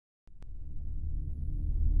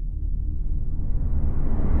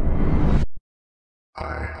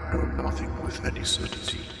nothing with any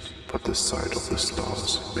certainty, but the sight of the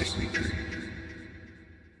stars make me dream.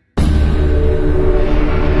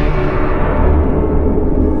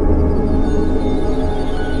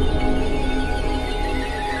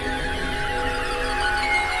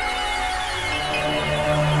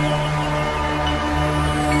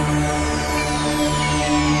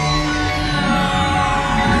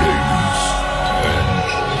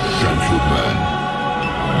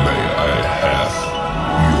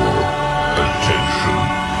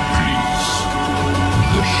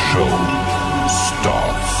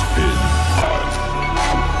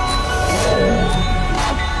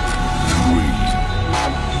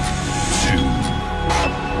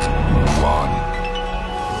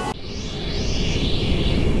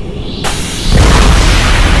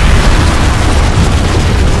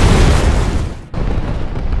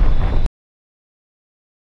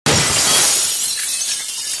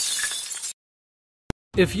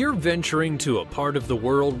 If you're venturing to a part of the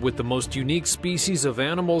world with the most unique species of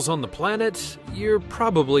animals on the planet, you're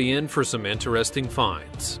probably in for some interesting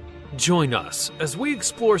finds. Join us as we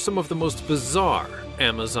explore some of the most bizarre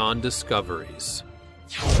Amazon discoveries.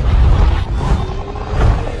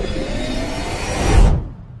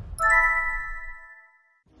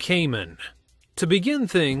 Caiman. To begin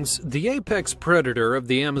things, the apex predator of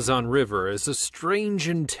the Amazon River is a strange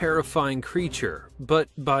and terrifying creature, but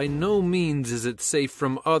by no means is it safe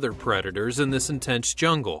from other predators in this intense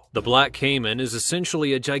jungle. The black caiman is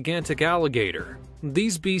essentially a gigantic alligator.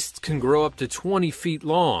 These beasts can grow up to 20 feet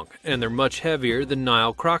long, and they're much heavier than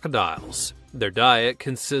Nile crocodiles. Their diet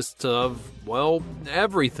consists of, well,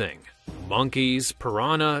 everything. Monkeys,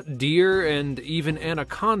 piranha, deer, and even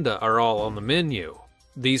anaconda are all on the menu.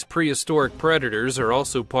 These prehistoric predators are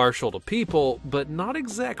also partial to people, but not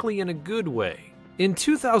exactly in a good way. In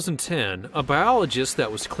 2010, a biologist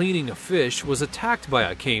that was cleaning a fish was attacked by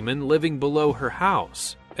a caiman living below her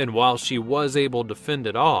house, and while she was able to fend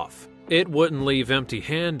it off, it wouldn't leave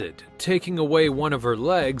empty-handed, taking away one of her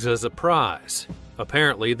legs as a prize.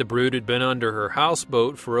 Apparently, the brood had been under her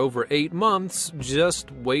houseboat for over 8 months,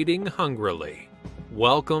 just waiting hungrily.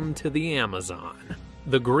 Welcome to the Amazon.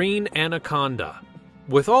 The green anaconda.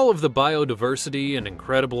 With all of the biodiversity and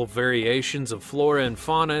incredible variations of flora and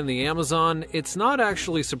fauna in the Amazon, it's not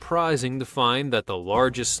actually surprising to find that the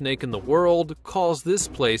largest snake in the world calls this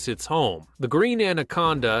place its home. The green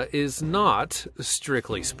anaconda is not,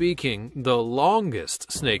 strictly speaking, the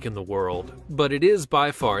longest snake in the world, but it is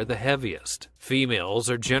by far the heaviest. Females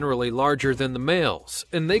are generally larger than the males,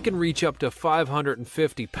 and they can reach up to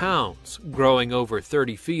 550 pounds, growing over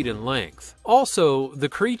 30 feet in length. Also, the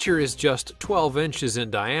creature is just 12 inches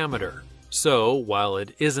in diameter. So, while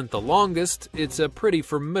it isn't the longest, it's a pretty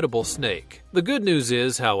formidable snake. The good news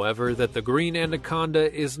is, however, that the green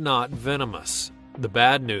anaconda is not venomous. The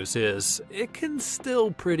bad news is, it can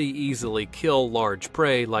still pretty easily kill large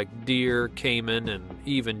prey like deer, caiman, and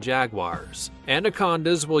even jaguars.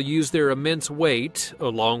 Anacondas will use their immense weight,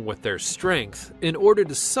 along with their strength, in order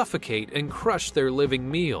to suffocate and crush their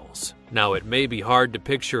living meals. Now, it may be hard to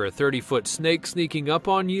picture a 30-foot snake sneaking up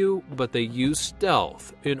on you, but they use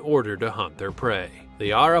stealth in order to hunt their prey. The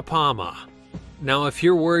Arapaima. Now, if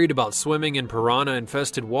you're worried about swimming in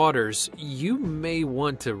piranha-infested waters, you may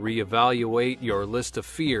want to reevaluate your list of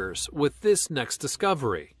fears with this next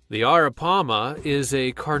discovery. The Arapaima is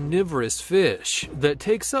a carnivorous fish that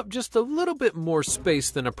takes up just a little bit more space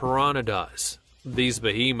than a piranha does. These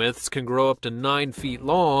behemoths can grow up to 9 feet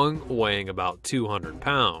long, weighing about 200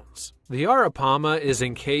 pounds. The Arapaima is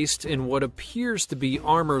encased in what appears to be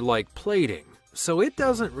armor-like plating, so it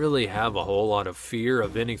doesn't really have a whole lot of fear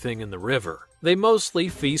of anything in the river. They mostly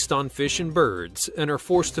feast on fish and birds, and are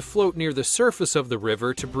forced to float near the surface of the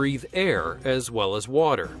river to breathe air as well as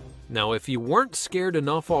water. Now, if you weren't scared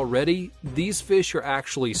enough already, these fish are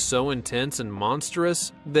actually so intense and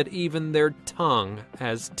monstrous that even their tongue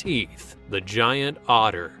has teeth. The giant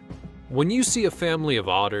otter. When you see a family of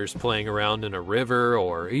otters playing around in a river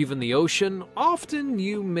or even the ocean, often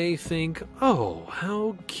you may think, oh,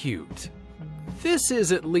 how cute. This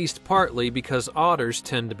is at least partly because otters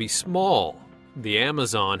tend to be small. The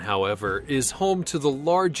Amazon, however, is home to the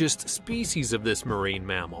largest species of this marine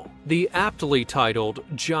mammal, the aptly titled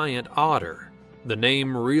giant otter. The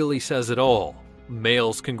name really says it all.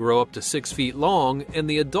 Males can grow up to 6 feet long, and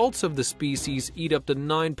the adults of the species eat up to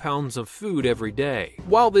 9 pounds of food every day.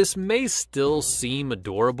 While this may still seem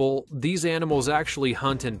adorable, these animals actually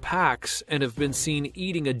hunt in packs and have been seen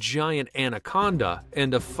eating a giant anaconda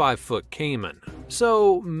and a 5-foot caiman.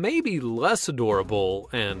 So maybe less adorable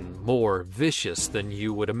and more vicious than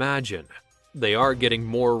you would imagine. They are getting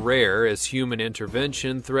more rare as human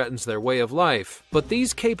intervention threatens their way of life, but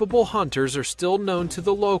these capable hunters are still known to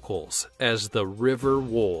the locals as the river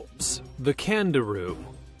wolves. The kangaroo.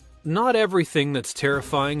 Not everything that's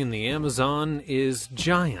terrifying in the Amazon is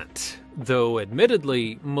giant, though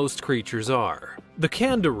admittedly most creatures are. The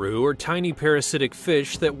kangaroo are tiny parasitic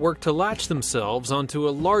fish that work to latch themselves onto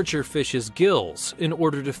a larger fish's gills in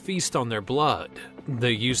order to feast on their blood.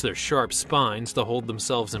 They use their sharp spines to hold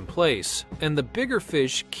themselves in place, and the bigger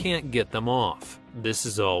fish can't get them off. This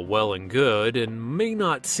is all well and good and may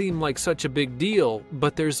not seem like such a big deal,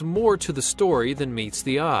 but there's more to the story than meets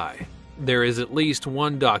the eye. There is at least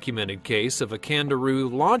one documented case of a kangaroo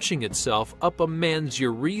launching itself up a man's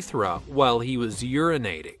urethra while he was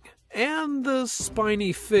urinating, and the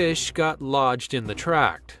spiny fish got lodged in the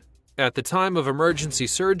tract. At the time of emergency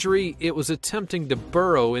surgery, it was attempting to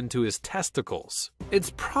burrow into his testicles.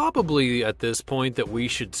 It's probably at this point that we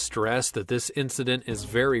should stress that this incident is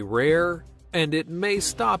very rare, and it may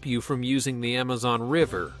stop you from using the Amazon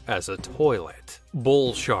River as a toilet.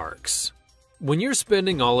 Bull sharks. When you're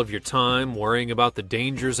spending all of your time worrying about the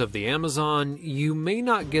dangers of the Amazon, you may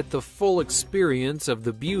not get the full experience of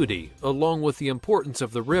the beauty along with the importance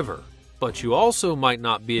of the river. But you also might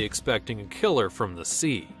not be expecting a killer from the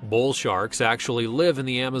sea. Bull sharks actually live in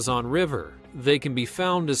the Amazon River. They can be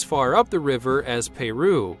found as far up the river as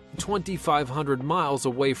Peru, 2,500 miles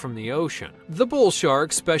away from the ocean. The bull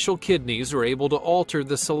shark's special kidneys are able to alter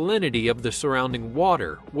the salinity of the surrounding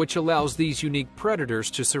water, which allows these unique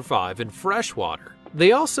predators to survive in freshwater.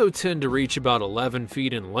 They also tend to reach about 11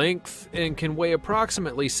 feet in length and can weigh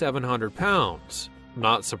approximately 700 pounds.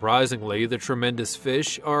 Not surprisingly, the tremendous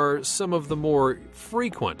fish are some of the more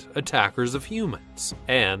frequent attackers of humans,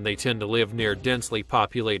 and they tend to live near densely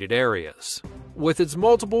populated areas. With its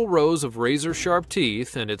multiple rows of razor-sharp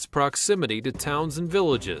teeth and its proximity to towns and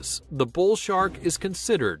villages, the bull shark is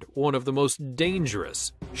considered one of the most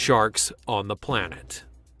dangerous sharks on the planet.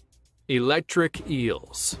 Electric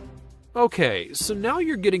eels. Okay, so now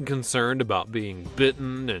you're getting concerned about being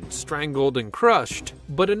bitten and strangled and crushed,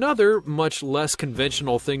 but another, much less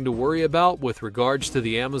conventional thing to worry about with regards to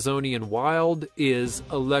the Amazonian wild is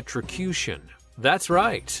electrocution. That's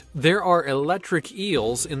right, there are electric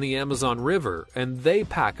eels in the Amazon River, and they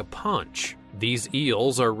pack a punch. These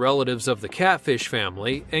eels are relatives of the catfish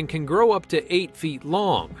family and can grow up to 8 feet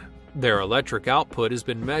long. Their electric output has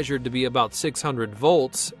been measured to be about 600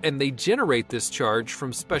 volts, and they generate this charge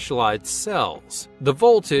from specialized cells. The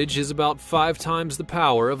voltage is about 5 times the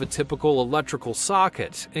power of a typical electrical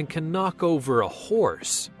socket and can knock over a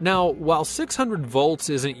horse. Now, while 600 volts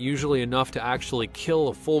isn't usually enough to actually kill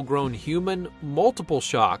a full-grown human, multiple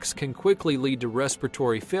shocks can quickly lead to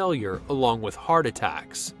respiratory failure along with heart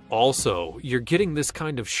attacks. Also, you're getting this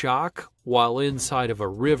kind of shock while inside of a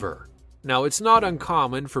river. Now, it's not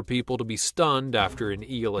uncommon for people to be stunned after an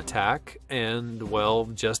eel attack and, well,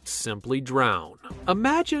 just simply drown.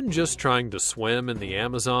 Imagine just trying to swim in the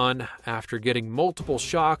Amazon after getting multiple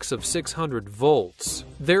shocks of 600 volts.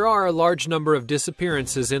 There are a large number of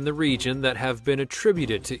disappearances in the region that have been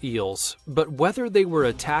attributed to eels, but whether they were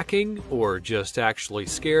attacking or just actually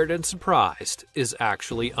scared and surprised is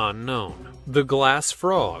actually unknown. The glass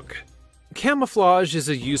frog. Camouflage is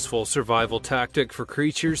a useful survival tactic for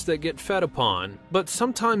creatures that get fed upon, but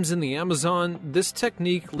sometimes in the Amazon, this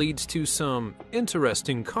technique leads to some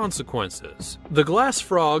interesting consequences. The glass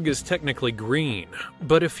frog is technically green,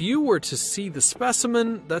 but if you were to see the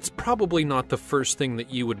specimen, that's probably not the first thing that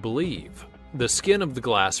you would believe. The skin of the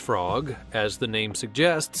glass frog, as the name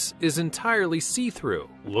suggests, is entirely see-through.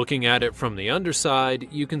 Looking at it from the underside,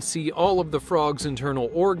 you can see all of the frog's internal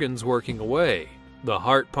organs working away. The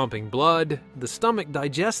heart pumping blood, the stomach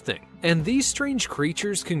digesting. And these strange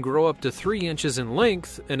creatures can grow up to 3 inches in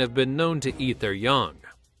length and have been known to eat their young.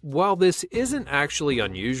 While this isn't actually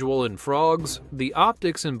unusual in frogs, the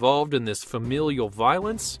optics involved in this familial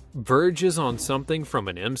violence verges on something from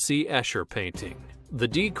an M.C. Escher painting. The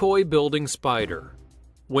decoy building spider.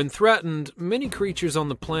 When threatened, many creatures on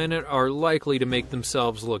the planet are likely to make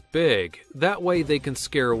themselves look big. That way they can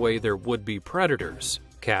scare away their would-be predators.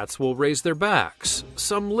 Cats will raise their backs.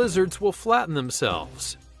 Some lizards will flatten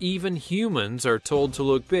themselves. Even humans are told to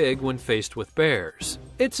look big when faced with bears.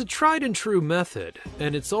 It's a tried and true method,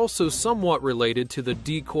 and it's also somewhat related to the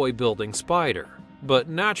decoy building spider. But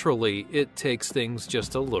naturally, it takes things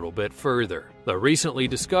just a little bit further. The recently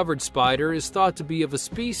discovered spider is thought to be of a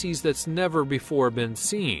species that's never before been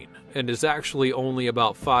seen, and is actually only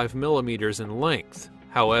about 5 millimeters in length.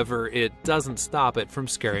 However, it doesn't stop it from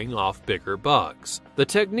scaring off bigger bugs. The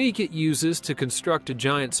technique it uses to construct a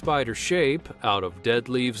giant spider shape out of dead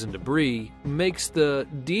leaves and debris makes the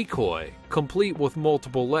decoy complete with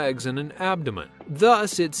multiple legs and an abdomen.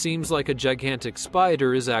 Thus, it seems like a gigantic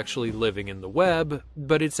spider is actually living in the web,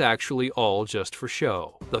 but it's actually all just for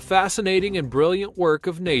show. The fascinating and brilliant work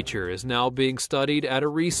of nature is now being studied at a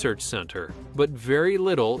research center, but very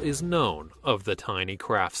little is known of the tiny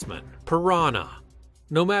craftsman. Piranha.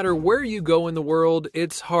 No matter where you go in the world,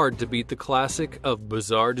 it's hard to beat the classic of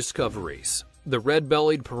bizarre discoveries. The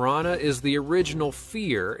red-bellied piranha is the original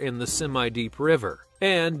fear in the semi-deep river.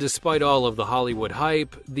 And despite all of the Hollywood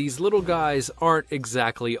hype, these little guys aren't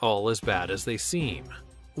exactly all as bad as they seem.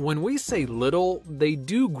 When we say little, they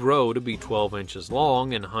do grow to be 12 inches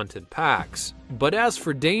long in hunted packs. But as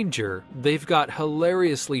for danger, they've got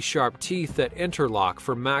hilariously sharp teeth that interlock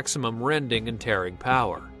for maximum rending and tearing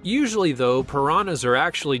power. Usually though, piranhas are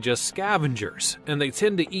actually just scavengers, and they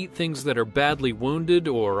tend to eat things that are badly wounded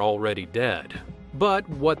or already dead. But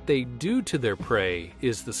what they do to their prey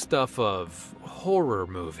is the stuff of horror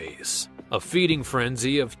movies. A feeding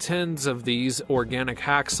frenzy of tens of these organic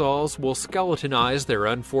hacksaws will skeletonize their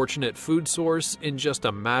unfortunate food source in just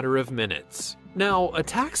a matter of minutes. Now,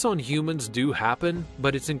 attacks on humans do happen,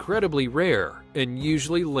 but it's incredibly rare and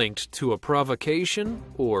usually linked to a provocation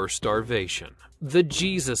or starvation. The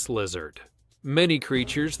Jesus lizard. Many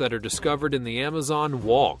creatures that are discovered in the Amazon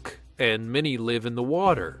walk, and many live in the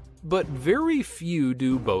water, but very few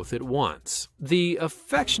do both at once. The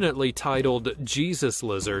affectionately titled Jesus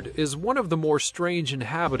lizard is one of the more strange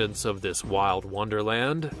inhabitants of this wild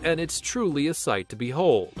wonderland, and it's truly a sight to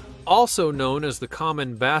behold. Also known as the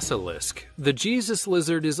common basilisk, the Jesus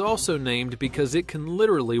lizard is also named because it can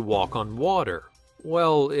literally walk on water.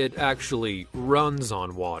 Well, it actually runs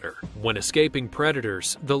on water. When escaping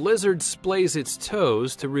predators, the lizard splays its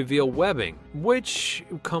toes to reveal webbing, which,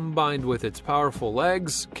 combined with its powerful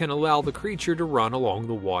legs, can allow the creature to run along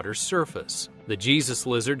the water's surface. The Jesus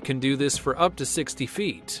lizard can do this for up to 60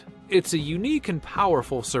 feet. It's a unique and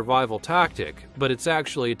powerful survival tactic, but it's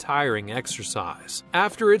actually a tiring exercise.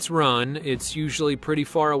 After its run, it's usually pretty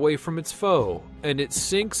far away from its foe, and it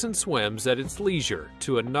sinks and swims at its leisure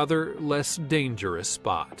to another, less dangerous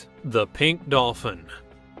spot. The pink dolphin.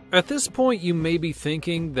 At this point, you may be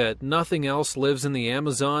thinking that nothing else lives in the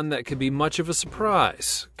Amazon that could be much of a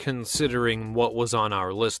surprise, considering what was on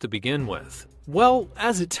our list to begin with. Well,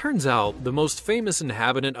 as it turns out, the most famous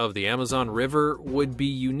inhabitant of the Amazon River would be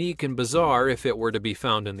unique and bizarre if it were to be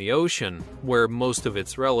found in the ocean, where most of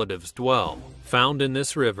its relatives dwell. Found in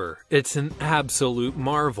this river, it's an absolute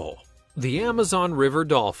marvel. The Amazon River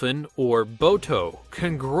dolphin, or boto,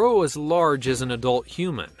 can grow as large as an adult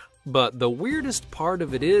human. But the weirdest part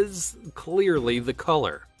of it is, clearly, the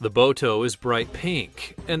color. The boto is bright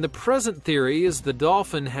pink, and the present theory is the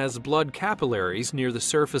dolphin has blood capillaries near the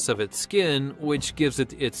surface of its skin, which gives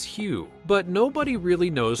it its hue. But nobody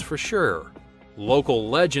really knows for sure. Local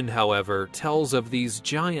legend, however, tells of these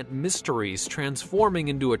giant mysteries transforming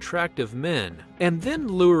into attractive men, and then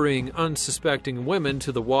luring unsuspecting women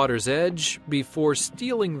to the water's edge before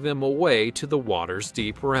stealing them away to the water's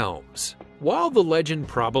deep realms. While the legend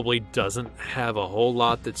probably doesn't have a whole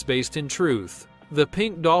lot that's based in truth, the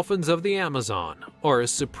pink dolphins of the Amazon are a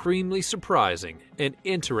supremely surprising and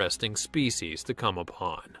interesting species to come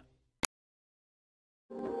upon.